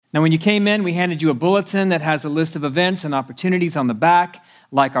Now, when you came in, we handed you a bulletin that has a list of events and opportunities on the back,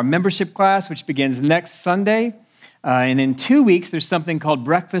 like our membership class, which begins next Sunday. And in 2 weeks, there's something called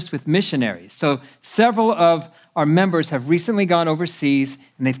Breakfast with Missionaries. So several of our members have recently gone overseas,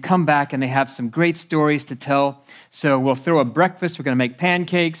 and they've come back, and they have some great stories to tell. So we'll throw a breakfast. We're going to make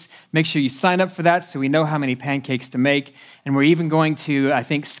pancakes. Make sure you sign up for that so we know how many pancakes to make. And we're even going to, I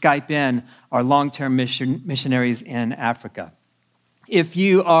think, Skype in our long-term missionaries in Africa. If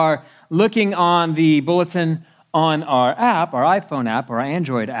you are looking on the bulletin on our app, our iPhone app, or our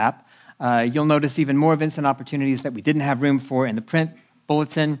Android app, you'll notice even more events and opportunities that we didn't have room for in the print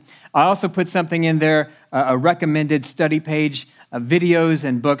bulletin. I also put something in there, a recommended study page, videos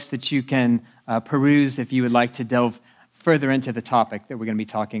and books that you can peruse if you would like to delve further into the topic that we're going to be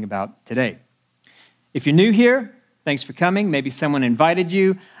talking about today. If you're new here, thanks for coming. Maybe someone invited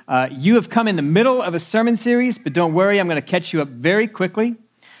you. You have come in the middle of a sermon series, but don't worry, I'm going to catch you up very quickly.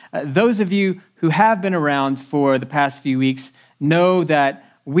 Those of you who have been around for the past few weeks know that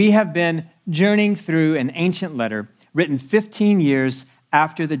we have been journeying through an ancient letter written 15 years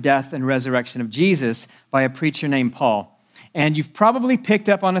after the death and resurrection of Jesus by a preacher named Paul. And you've probably picked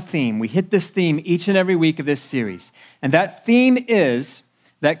up on a theme. We hit this theme each and every week of this series. And that theme is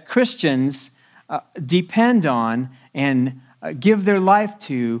that Christians depend on and give their life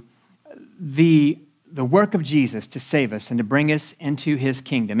to the work of Jesus to save us and to bring us into his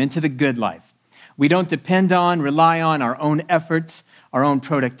kingdom, into the good life. We don't depend on, rely on our own efforts, our own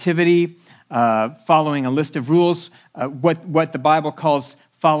productivity, following a list of rules, what the Bible calls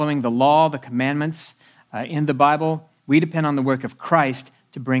following the law, the commandments in the Bible. We depend on the work of Christ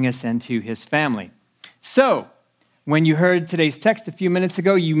to bring us into his family. So, when you heard today's text a few minutes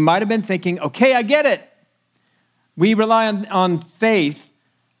ago, you might have been thinking, okay, I get it. We rely on faith,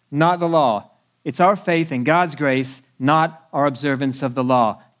 not the law. It's our faith in God's grace, not our observance of the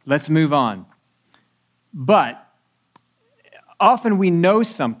law. Let's move on. But often we know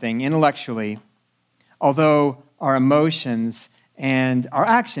something intellectually, although our emotions and our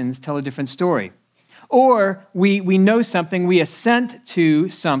actions tell a different story. Or we know something, we assent to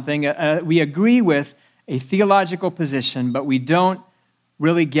something, we agree with a theological position, but we don't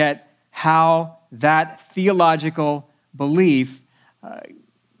really get how that theological belief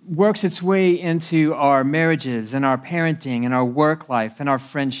works its way into our marriages and our parenting and our work life and our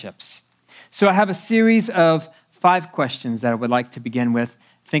friendships. So I have a series of 5 questions that I would like to begin with.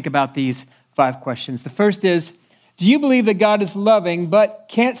 Think about these 5 questions. The first is, do you believe that God is loving but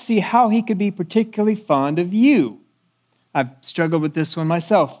can't see how he could be particularly fond of you? I've struggled with this one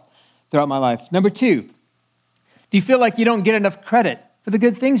myself throughout my life. Number 2, do you feel like you don't get enough credit for the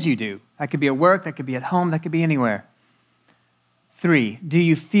good things you do? That could be at work, that could be at home, that could be anywhere. 3, do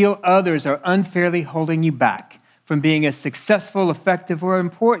you feel others are unfairly holding you back from being as successful, effective, or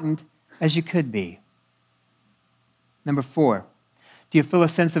important as you could be? Number 4, do you feel a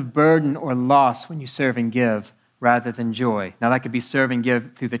sense of burden or loss when you serve and give rather than joy? Now, that could be serve and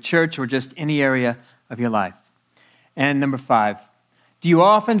give through the church or just any area of your life. And number 5, do you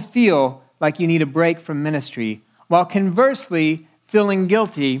often feel like you need a break from ministry while conversely feeling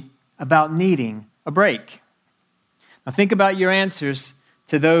guilty about needing a break? Now, think about your answers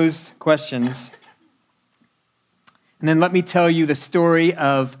to those questions. And then let me tell you the story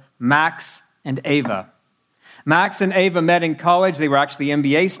of Max and Ava. Max and Ava met in college. They were actually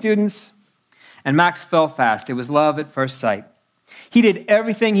MBA students. And Max fell fast. It was love at first sight. He did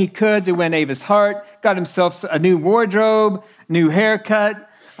everything he could to win Ava's heart, got himself a new wardrobe, new haircut,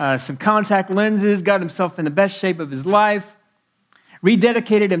 some contact lenses, got himself in the best shape of his life,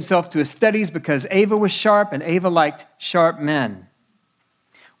 rededicated himself to his studies because Ava was sharp and Ava liked sharp men.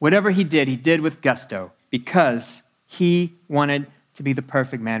 Whatever he did with gusto because he wanted to be the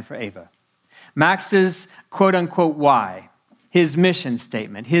perfect man for Ava. Max's quote-unquote why, his mission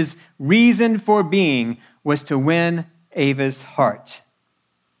statement, his reason for being was to win Ava's heart.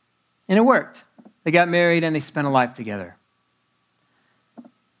 And it worked. They got married and they spent a life together.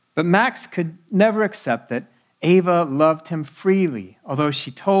 But Max could never accept that Ava loved him freely, although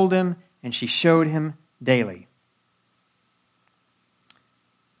she told him and she showed him daily.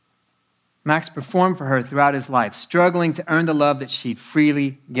 Max performed for her throughout his life, struggling to earn the love that she'd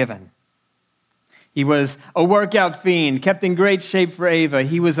freely given. He was a workout fiend, kept in great shape for Ava.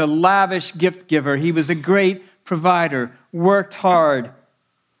 He was a lavish gift giver. He was a great provider, worked hard.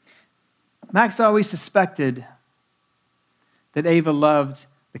 Max always suspected that Ava loved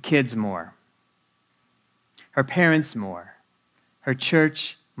the kids more, her parents more, her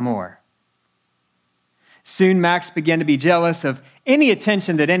church more. Soon, Max began to be jealous of any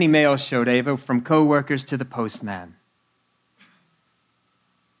attention that any male showed Ava, from coworkers to the postman.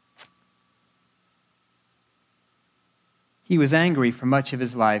 He was angry for much of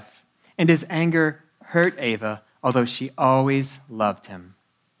his life, and his anger hurt Ava, although she always loved him.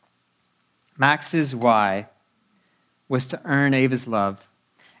 Max's why was to earn Ava's love,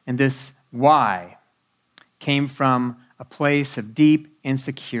 and this why came from a place of deep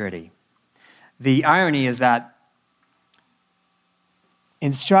insecurity. The irony is that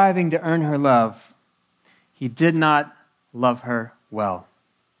in striving to earn her love, he did not love her well.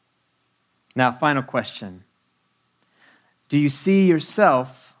 Now, final question. Do you see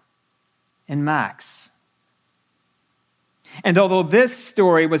yourself in Max? And although this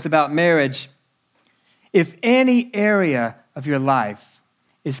story was about marriage, if any area of your life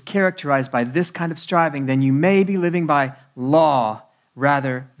is characterized by this kind of striving, then you may be living by law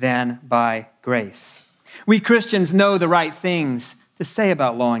rather than by grace. We Christians know the right things to say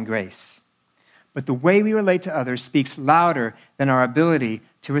about law and grace, but the way we relate to others speaks louder than our ability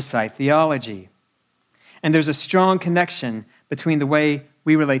to recite theology. And there's a strong connection between the way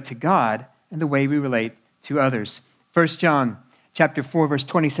we relate to God and the way we relate to others. 1 John chapter 4, verse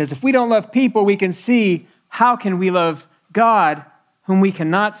 20 says, if we don't love people we can see, how can we love God whom we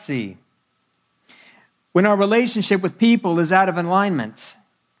cannot see? When our relationship with people is out of alignment,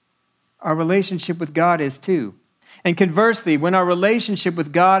 our relationship with God is too. And conversely, when our relationship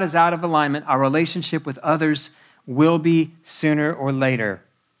with God is out of alignment, our relationship with others will be sooner or later.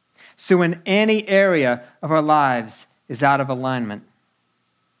 So when any area of our lives is out of alignment,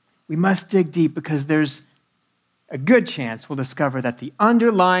 we must dig deep, because there's a good chance we'll discover that the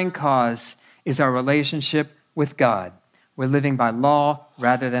underlying cause is our relationship with God. We're living by law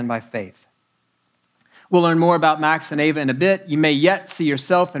rather than by faith. We'll learn more about Max and Ava in a bit. You may yet see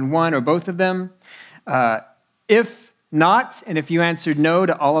yourself in one or both of them. If not, and if you answered no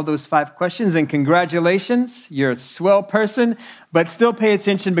to all of those 5 questions, then congratulations, you're a swell person, but still pay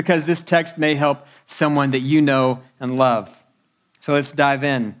attention, because this text may help someone that you know and love. So let's dive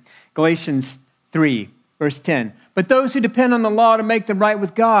in. Galatians 3, verse 10. But those who depend on the law to make them right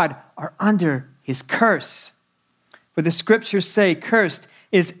with God are under his curse. For the scriptures say, cursed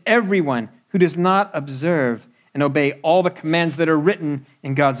is everyone who does not observe and obey all the commands that are written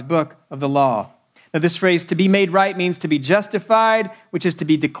in God's book of the law. Now, this phrase, to be made right, means to be justified, which is to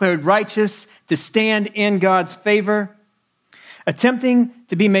be declared righteous, to stand in God's favor. Attempting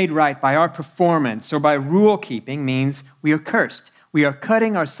to be made right by our performance or by rule keeping means we are cursed. We are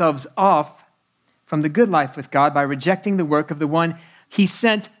cutting ourselves off from the good life with God by rejecting the work of the one he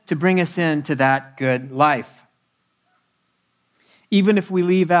sent to bring us into that good life. Even if we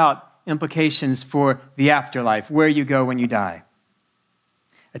leave out implications for the afterlife, where you go when you die.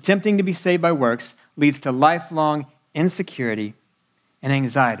 Attempting to be saved by works leads to lifelong insecurity and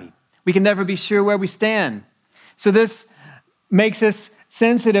anxiety. We can never be sure where we stand. So this makes us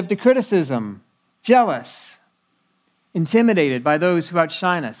sensitive to criticism, jealous, intimidated by those who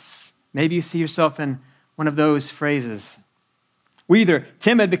outshine us. Maybe you see yourself in one of those phrases. We're either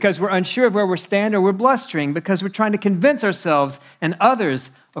timid because we're unsure of where we stand, or we're blustering because we're trying to convince ourselves and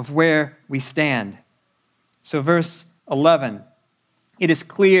others of where we stand. So verse 11, it is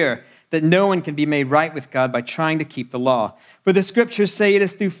clear that no one can be made right with God by trying to keep the law. For the scriptures say it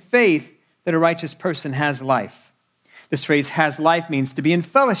is through faith that a righteous person has life. This phrase, has life, means to be in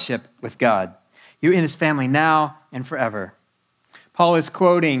fellowship with God. You're in his family now and forever. Paul is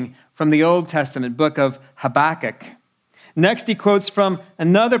quoting from the Old Testament book of Habakkuk. Next, he quotes from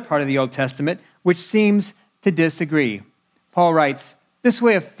another part of the Old Testament, which seems to disagree. Paul writes, this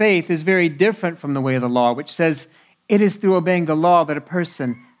way of faith is very different from the way of the law, which says it is through obeying the law that a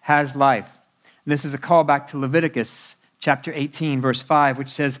person has life. And this is a callback to Leviticus chapter 18, verse 5, which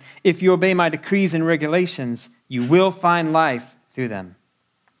says, if you obey my decrees and regulations, you will find life through them.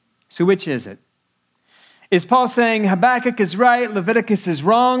 So which is it? Is Paul saying Habakkuk is right, Leviticus is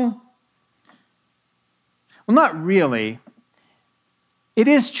wrong? Well, not really. It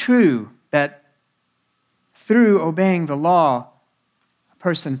is true that through obeying the law, a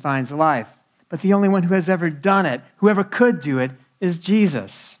person finds life. But the only one who has ever done it, whoever could do it, is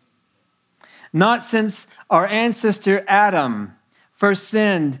Jesus. Not since our ancestor Adam first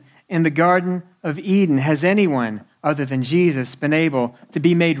sinned in the Garden of Eden has anyone other than Jesus been able to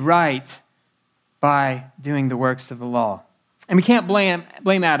be made right by doing the works of the law. And we can't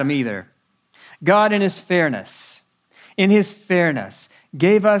blame Adam either. God in his fairness,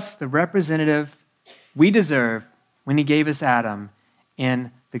 gave us the representative we deserve when he gave us Adam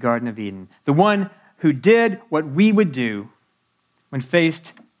in the Garden of Eden. The one who did what we would do when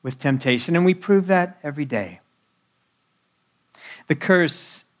faced with temptation, and we prove that every day. The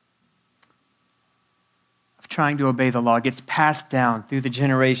curse of trying to obey the law gets passed down through the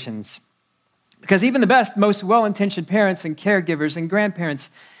generations Because even the best, most well-intentioned parents and caregivers and grandparents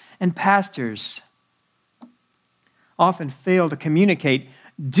and pastors often fail to communicate,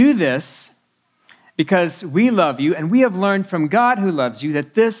 do this because we love you and we have learned from God who loves you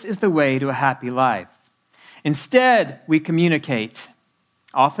that this is the way to a happy life. Instead, we communicate,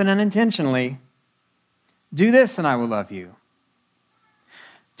 often unintentionally, do this and I will love you.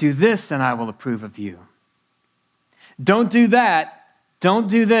 Do this and I will approve of you. Don't do that. Don't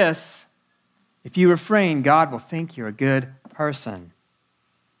do this. If you refrain, God will think you're a good person.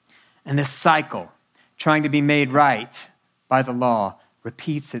 And this cycle, trying to be made right by the law,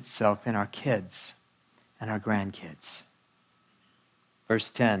 repeats itself in our kids and our grandkids. Verse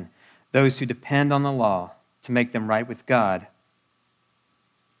 10, those who depend on the law to make them right with God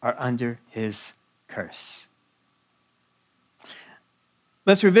are under his curse.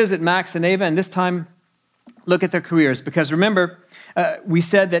 Let's revisit Max and Ava, and this time look at their careers. Because remember, we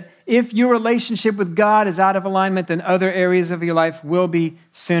said that if your relationship with God is out of alignment, then other areas of your life will be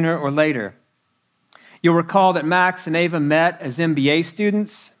sooner or later. You'll recall that Max and Ava met as MBA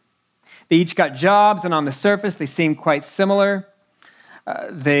students. They each got jobs, and on the surface, they seemed quite similar.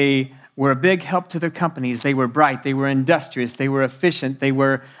 They were a big help to their companies. They were bright, they were industrious, they were efficient, they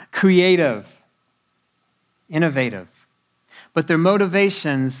were creative, innovative. But their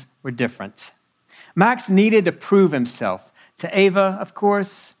motivations were different. Max needed to prove himself to Ava, of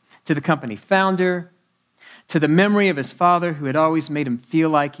course, to the company founder, to the memory of his father who had always made him feel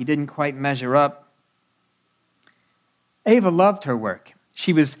like he didn't quite measure up. Ava loved her work.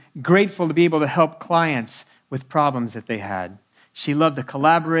 She was grateful to be able to help clients with problems that they had. She loved to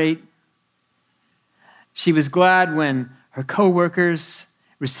collaborate. She was glad when her coworkers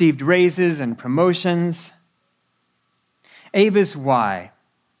received raises and promotions. Ava's why,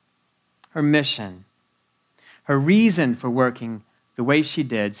 her mission, her reason for working the way she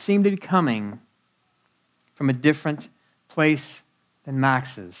did seemed to be coming from a different place than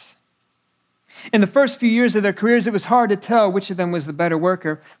Max's. In the first few years of their careers, it was hard to tell which of them was the better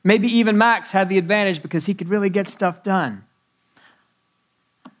worker. Maybe even Max had the advantage because he could really get stuff done.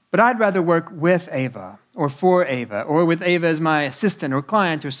 But I'd rather work with Ava or for Ava or with Ava as my assistant or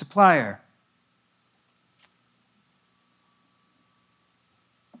client or supplier.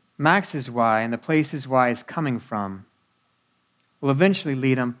 Max's why and the place his why is coming from will eventually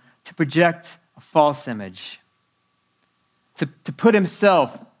lead him to project a false image, to put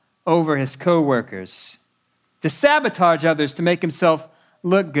himself over his co-workers, to sabotage others to make himself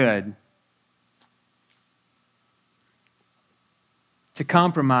look good, to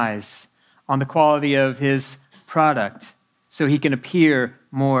compromise on the quality of his product so he can appear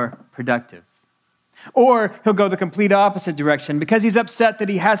more productive. Or he'll go the complete opposite direction. Because he's upset that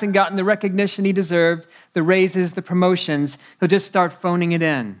he hasn't gotten the recognition he deserved, the raises, the promotions, he'll just start phoning it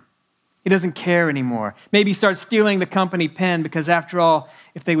in. He doesn't care anymore. Maybe start stealing the company pen because after all,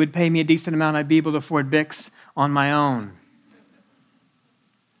 if they would pay me a decent amount, I'd be able to afford Bics on my own.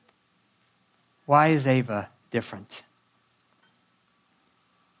 Why is Ava different?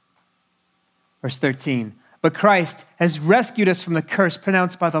 Verse 13, but Christ has rescued us from the curse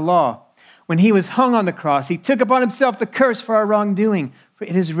pronounced by the law. When he was hung on the cross, he took upon himself the curse for our wrongdoing. For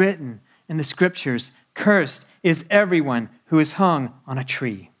it is written in the scriptures, cursed is everyone who is hung on a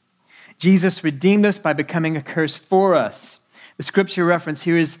tree. Jesus redeemed us by becoming a curse for us. The scripture reference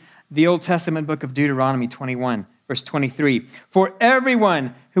here is the Old Testament book of Deuteronomy 21, verse 23. For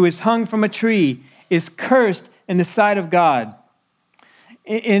everyone who is hung from a tree is cursed in the sight of God.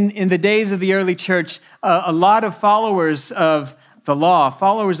 In the days of the early church, a lot of followers of the law,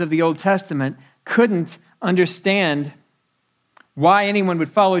 followers of the Old Testament, couldn't understand why anyone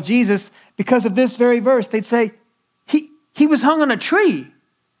would follow Jesus because of this very verse. They'd say, he was hung on a tree.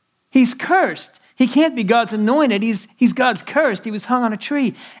 He's cursed. He can't be God's anointed. He's God's cursed. He was hung on a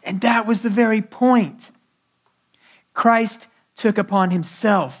tree. And that was the very point. Christ took upon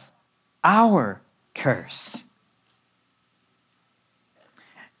himself our curse.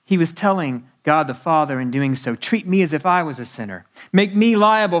 He was telling God the Father in doing so, treat me as if I was a sinner. Make me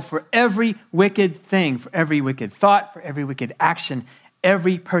liable for every wicked thing, for every wicked thought, for every wicked action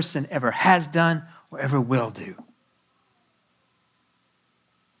every person ever has done or ever will do.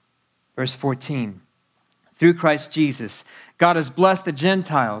 Verse 14, through Christ Jesus, God has blessed the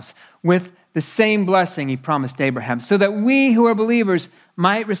Gentiles with the same blessing he promised Abraham, so that we who are believers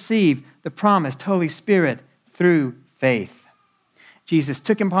might receive the promised Holy Spirit through faith. Jesus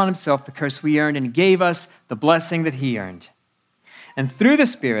took upon himself the curse we earned and gave us the blessing that he earned. And through the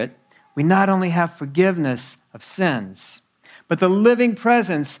Spirit, we not only have forgiveness of sins, but the living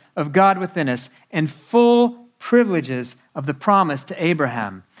presence of God within us and full privileges of the promise to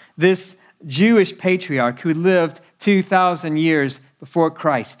Abraham. This Jewish patriarch who lived 2,000 years before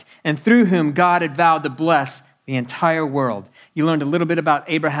Christ, and through whom God had vowed to bless the entire world. You learned a little bit about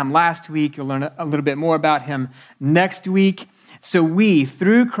Abraham last week. You'll learn a little bit more about him next week. So we,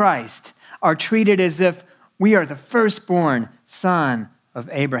 through Christ, are treated as if we are the firstborn son of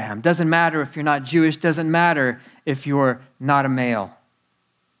Abraham. Doesn't matter if you're not Jewish. Doesn't matter if you're not a male.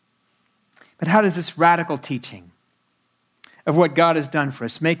 But how does this radical teaching of what God has done for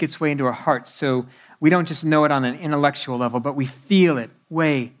us make its way into our hearts so we don't just know it on an intellectual level, but we feel it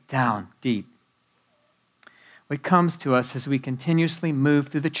way down deep? What comes to us as we continuously move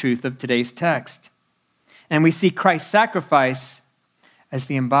through the truth of today's text. And we see Christ's sacrifice as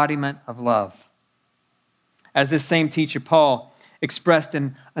the embodiment of love. As this same teacher, Paul, expressed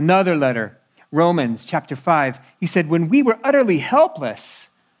in another letter, Romans chapter 5, he said, when we were utterly helpless,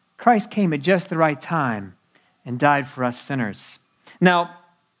 Christ came at just the right time and died for us sinners. Now,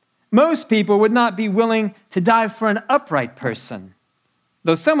 most people would not be willing to die for an upright person,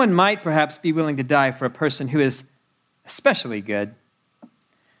 though someone might perhaps be willing to die for a person who is especially good.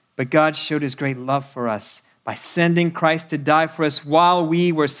 But God showed his great love for us by sending Christ to die for us while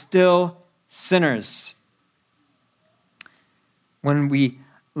we were still sinners. When we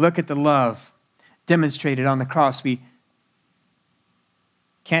look at the love demonstrated on the cross, we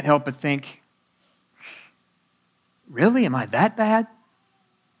can't help but think, really? Am I that bad?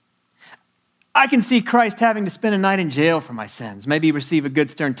 I can see Christ having to spend a night in jail for my sins, maybe receive a good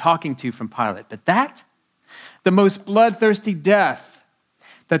stern talking to from Pilate. But that, the most bloodthirsty death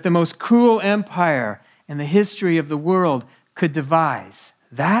that the most cruel empire in the history of the world could devise,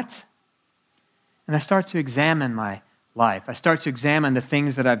 that, and I start to examine my life. I start to examine the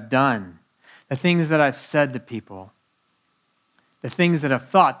things that I've done, the things that I've said to people, the things that I've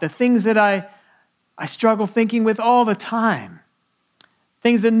thought, the things that I struggle thinking with all the time,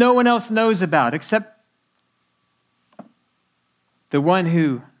 things that no one else knows about except the one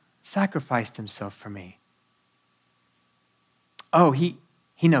who sacrificed himself for me. Oh, he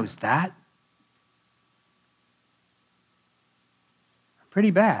knows that? Pretty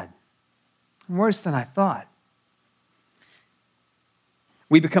bad. Worse than I thought.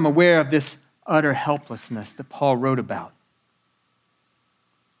 We become aware of this utter helplessness that Paul wrote about.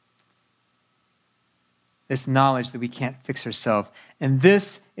 This knowledge that we can't fix ourselves. And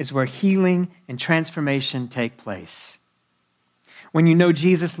this is where healing and transformation take place. When you know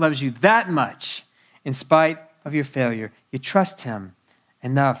Jesus loves you that much, in spite of your failure, you trust him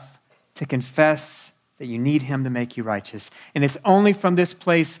enough to confess that you need him to make you righteous. And it's only from this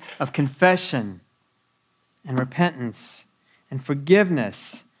place of confession and repentance and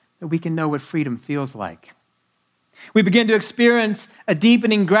forgiveness that we can know what freedom feels like. We begin to experience a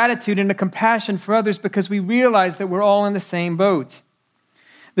deepening gratitude and a compassion for others because we realize that we're all in the same boat.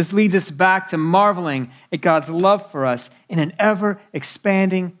 This leads us back to marveling at God's love for us in an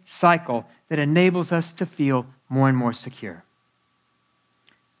ever-expanding cycle that enables us to feel more and more secure.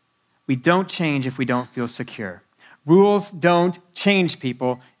 We don't change if we don't feel secure. Rules don't change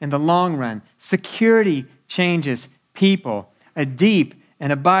people in the long run. Security changes people. A deep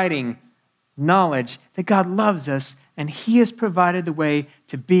and abiding knowledge that God loves us and he has provided the way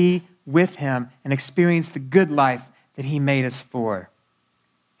to be with him and experience the good life that he made us for.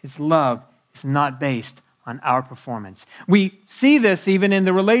 His love is not based on our performance. We see this even in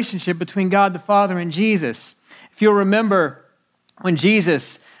the relationship between God the Father and Jesus. If you'll remember when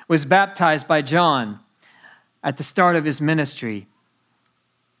Jesus was baptized by John at the start of his ministry,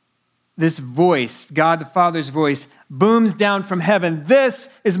 this voice, God the Father's voice, booms down from heaven. This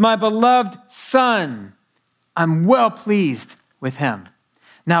is my beloved Son. I'm well pleased with him.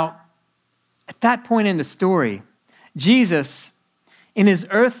 Now, at that point in the story, Jesus, in his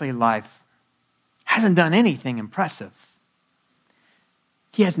earthly life, hasn't done anything impressive.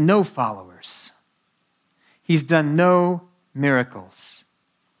 He has no followers. He's done no miracles.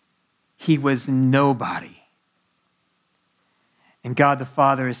 He was nobody. And God the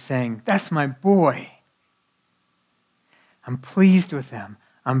Father is saying, that's my boy. I'm pleased with him.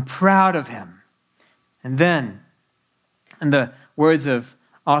 I'm proud of him. And then, in the words of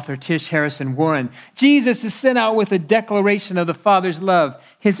author Tish Harrison Warren, Jesus is sent out with a declaration of the Father's love.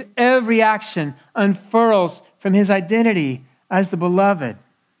 His every action unfurls from his identity as the beloved.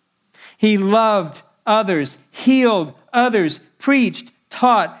 He loved others, healed others, preached,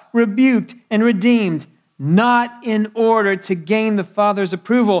 taught, rebuked, and redeemed, not in order to gain the Father's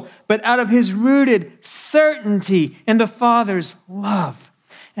approval, but out of his rooted certainty in the Father's love.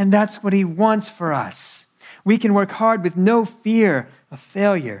 And that's what he wants for us. We can work hard with no fear of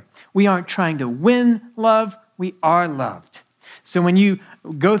failure. We aren't trying to win love, we are loved. So when you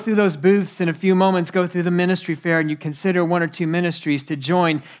go through those booths in a few moments, go through the ministry fair, and you consider one or two ministries to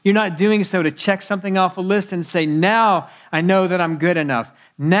join, you're not doing so to check something off a list and say, now I know that I'm good enough.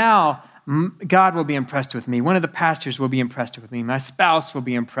 Now God will be impressed with me. One of the pastors will be impressed with me. My spouse will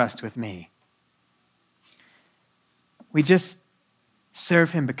be impressed with me. We just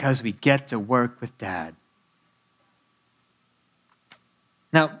serve him because we get to work with Dad.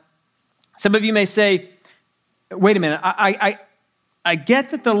 Now, some of you may say, wait a minute, I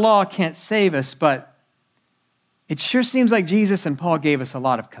get that the law can't save us, but it sure seems like Jesus and Paul gave us a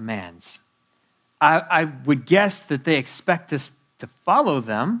lot of commands. I would guess that they expect us to follow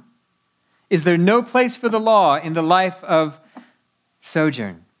them. Is there no place for the law in the life of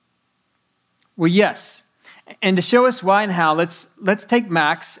Sojourn? Well, yes. And to show us why and how, let's take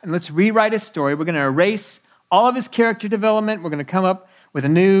Max and let's rewrite his story. We're going to erase all of his character development. We're going to come up with a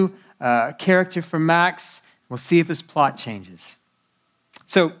new character for Max. We'll see if his plot changes.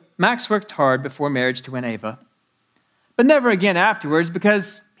 So Max worked hard before marriage to win Ava, but never again afterwards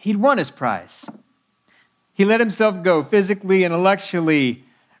because he'd won his prize. He let himself go physically, intellectually,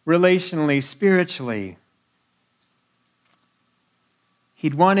 relationally, spiritually.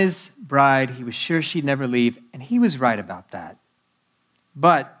 He'd won his bride. He was sure she'd never leave, and he was right about that.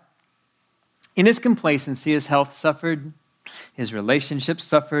 But in his complacency, his health suffered, his relationships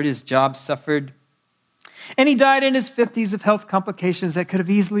suffered, his job suffered, and he died in his 50s of health complications that could have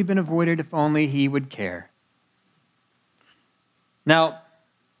easily been avoided if only he would care. Now,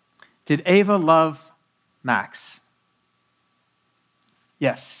 did Ava love Max?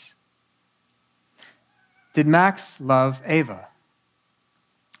 Yes. Did Max love Ava?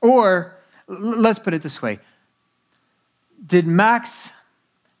 Or, let's put it this way, did Max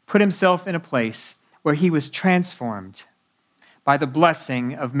put himself in a place where he was transformed by the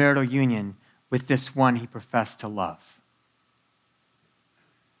blessing of marital union with this one he professed to love?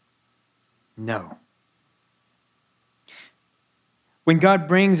 No. When God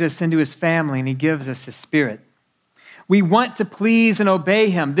brings us into his family and he gives us his Spirit, we want to please and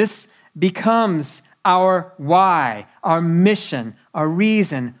obey him. This becomes our why, our mission, our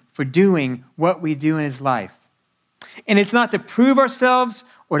reason for doing what we do in his life. And it's not to prove ourselves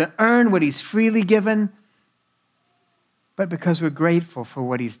or to earn what he's freely given, but because we're grateful for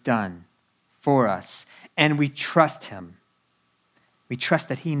what he's done for us. And we trust him. We trust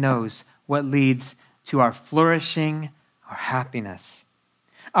that he knows what leads to our flourishing, our happiness.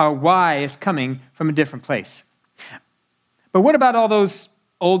 Our why is coming from a different place. But what about all those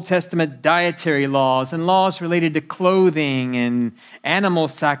Old Testament dietary laws and laws related to clothing and animal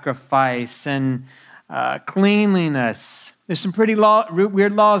sacrifice and cleanliness? There's some pretty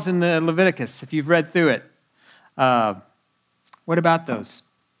weird laws in the Leviticus, if you've read through it. What about those?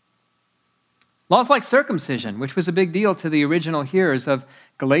 Laws like circumcision, which was a big deal to the original hearers of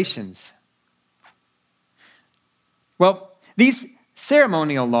Galatians. Well, these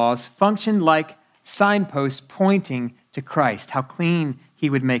ceremonial laws functioned like signposts pointing to Christ, how clean he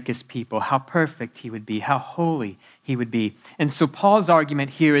would make his people, how perfect he would be, how holy he would be. And so Paul's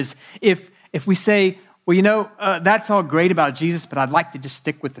argument here is if we say, well, that's all great about Jesus, but I'd like to just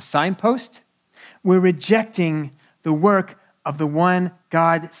stick with the signpost, we're rejecting the work of the one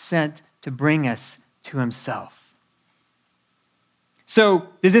God sent to bring us to himself. So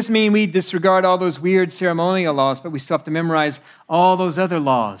does this mean we disregard all those weird ceremonial laws, but we still have to memorize all those other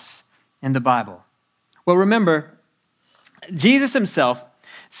laws in the Bible? Well, remember, Jesus himself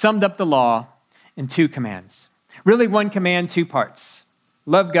summed up the law in 2 commands. Really, 1 command, 2 parts.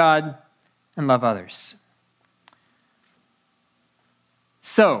 Love God and love others.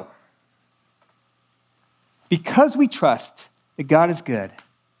 So, because we trust that God is good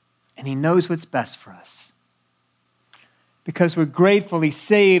and he knows what's best for us, because we're grateful he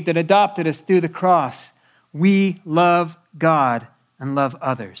saved and adopted us through the cross, we love God and love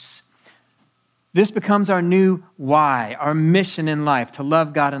others. This becomes our new why, our mission in life, to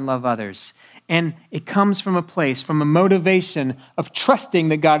love God and love others. And it comes from a place, from a motivation of trusting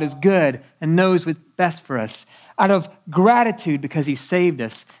that God is good and knows what's best for us, out of gratitude because he saved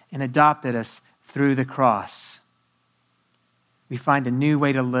us and adopted us through the cross. We find a new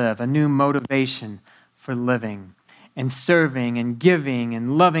way to live, a new motivation for living. And serving and giving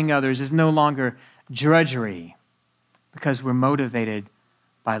and loving others is no longer drudgery because we're motivated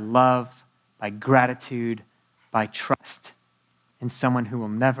by love, by gratitude, by trust in someone who will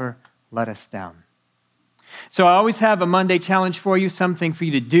never let us down. So I always have a Monday challenge for you, something for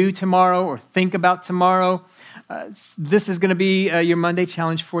you to do tomorrow or think about tomorrow. This is going to be your Monday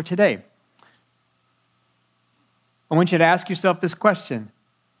challenge for today. I want you to ask yourself this question.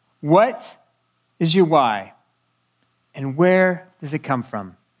 What is your why? And where does it come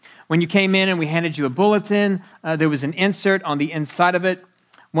from? When you came in and we handed you a bulletin, there was an insert on the inside of it,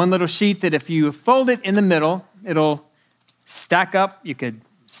 one little sheet that if you fold it in the middle, it'll stack up. You could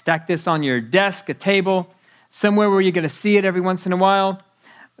stack this on your desk, a table, somewhere where you're going to see it every once in a while.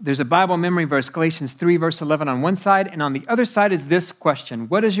 There's a Bible memory verse, Galatians 3, verse 11 on one side, and on the other side is this question: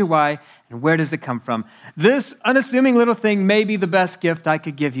 what is your why, and where does it come from? This unassuming little thing may be the best gift I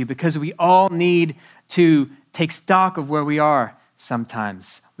could give you, because we all need to take stock of where we are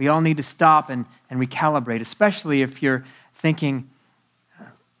sometimes. We all need to stop and recalibrate, especially if you're thinking,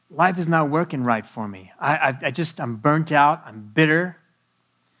 life is not working right for me. I'm burnt out, I'm bitter,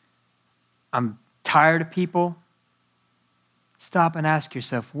 I'm tired of people. Stop and ask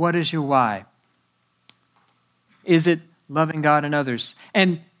yourself, what is your why? Is it loving God and others?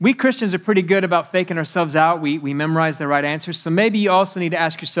 And we Christians are pretty good about faking ourselves out. We memorize the right answers. So maybe you also need to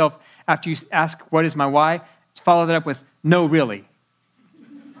ask yourself, after you ask, what is my why? Follow that up with, no, really.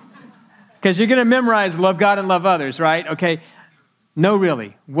 Because you're going to memorize love God and love others, right? Okay, no,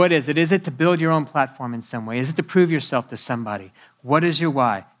 really. What is it? Is it to build your own platform in some way? Is it to prove yourself to somebody? What is your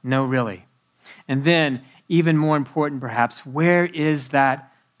why? No, really. And then, even more important perhaps, where is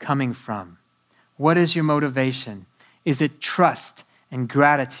that coming from? What is your motivation? Is it trust and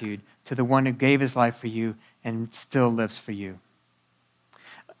gratitude to the one who gave his life for you and still lives for you?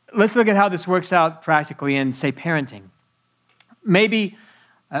 Let's look at how this works out practically in, say, parenting. Maybe,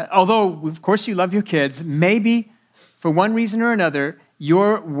 although of course you love your kids, maybe for one reason or another,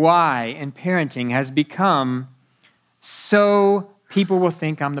 your why in parenting has become so people will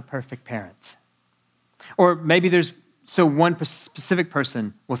think I'm the perfect parent. Or maybe so one specific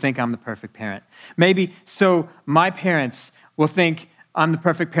person will think I'm the perfect parent. Maybe so my parents will think I'm the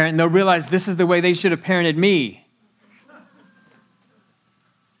perfect parent, and they'll realize this is the way they should have parented me.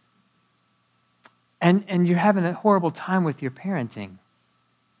 And you're having a horrible time with your parenting.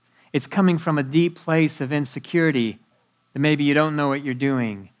 It's coming from a deep place of insecurity that maybe you don't know what you're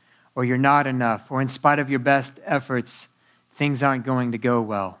doing, or you're not enough, or in spite of your best efforts, things aren't going to go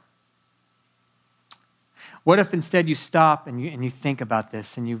well. What if instead you stop and you think about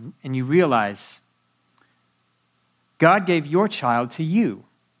this and you realize God gave your child to you?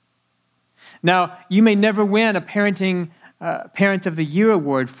 Now, you may never win a Parent of the Year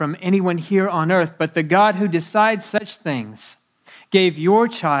award from anyone here on earth, but the God who decides such things gave your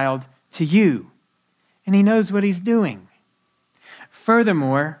child to you, and he knows what he's doing.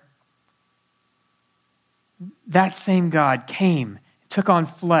 Furthermore, that same God came, took on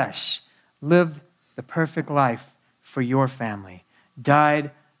flesh, lived the perfect life for your family,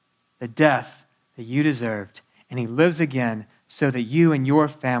 died the death that you deserved, and he lives again so that you and your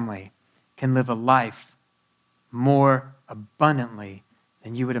family can live a life more abundantly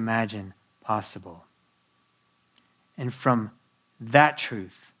than you would imagine possible. And from that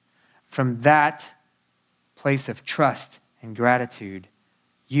truth, from that place of trust and gratitude,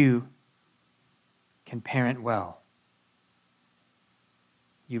 you can parent well.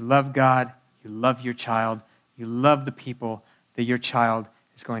 You love God, you love your child, you love the people that your child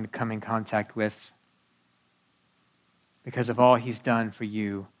is going to come in contact with because of all he's done for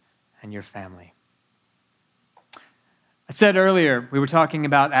you and your family. I said earlier, we were talking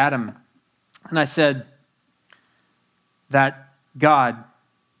about Adam, and I said that God,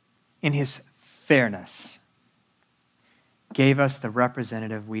 in his fairness, gave us the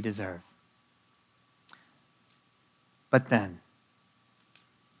representative we deserve. But then,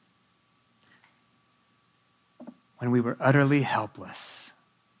 when we were utterly helpless,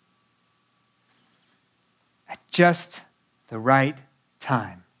 at just the right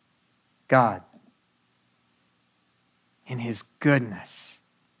time, God, in his goodness,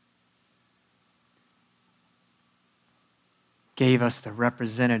 gave us the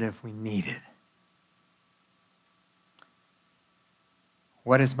representative we needed.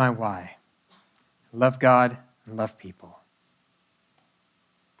 What is my why? Love God and love people.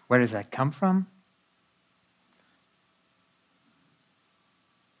 Where does that come from?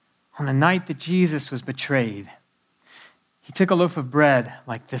 On the night that Jesus was betrayed, he took a loaf of bread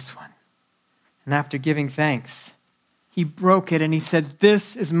like this one, and after giving thanks, he broke it and he said,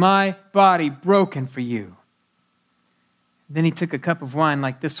 "This is my body broken for you." Then he took a cup of wine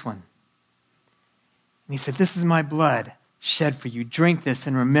like this one, and he said, "This is my blood shed for you. Drink this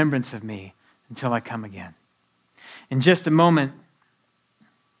in remembrance of me until I come again." In just a moment,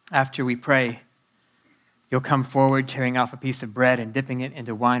 after we pray, you'll come forward tearing off a piece of bread and dipping it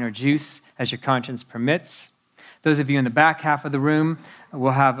into wine or juice as your conscience permits. Those of you in the back half of the room,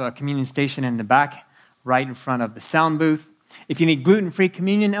 we'll have a communion station in the back right in front of the sound booth. If you need gluten-free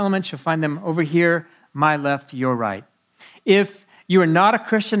communion elements, you'll find them over here, my left, your right. If you are not a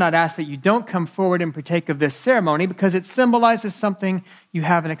Christian, I'd ask that you don't come forward and partake of this ceremony because it symbolizes something you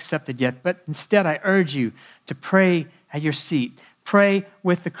haven't accepted yet. But instead, I urge you to pray at your seat. Pray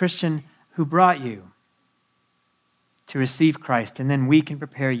with the Christian who brought you to receive Christ, and then we can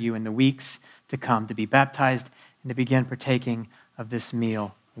prepare you in the weeks to come to be baptized and to begin partaking of this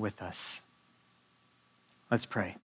meal with us. Let's pray.